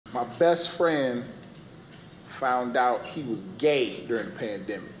my best friend found out he was gay during the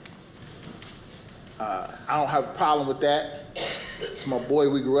pandemic. I don't have a problem with that. It's my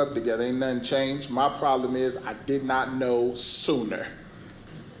boy, we grew up together, ain't nothing changed. My problem is I did not know sooner.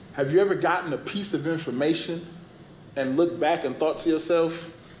 Have you ever gotten a piece of information and looked back and thought to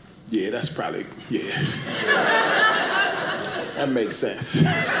yourself, yeah, that's probably, yeah. That makes sense.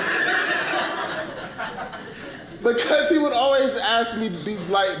 Because he would always ask me these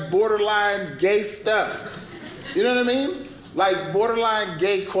like borderline gay stuff. You know what I mean? Like borderline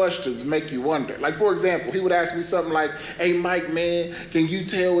gay questions make you wonder. Like for example, he would ask me something like, hey Mike, man, can you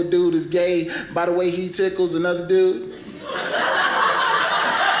tell a dude is gay by the way he tickles another dude?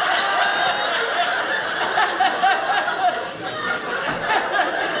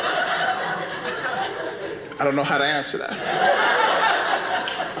 I don't know how to answer that.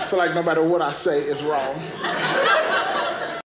 I feel like no matter what I say, it's wrong.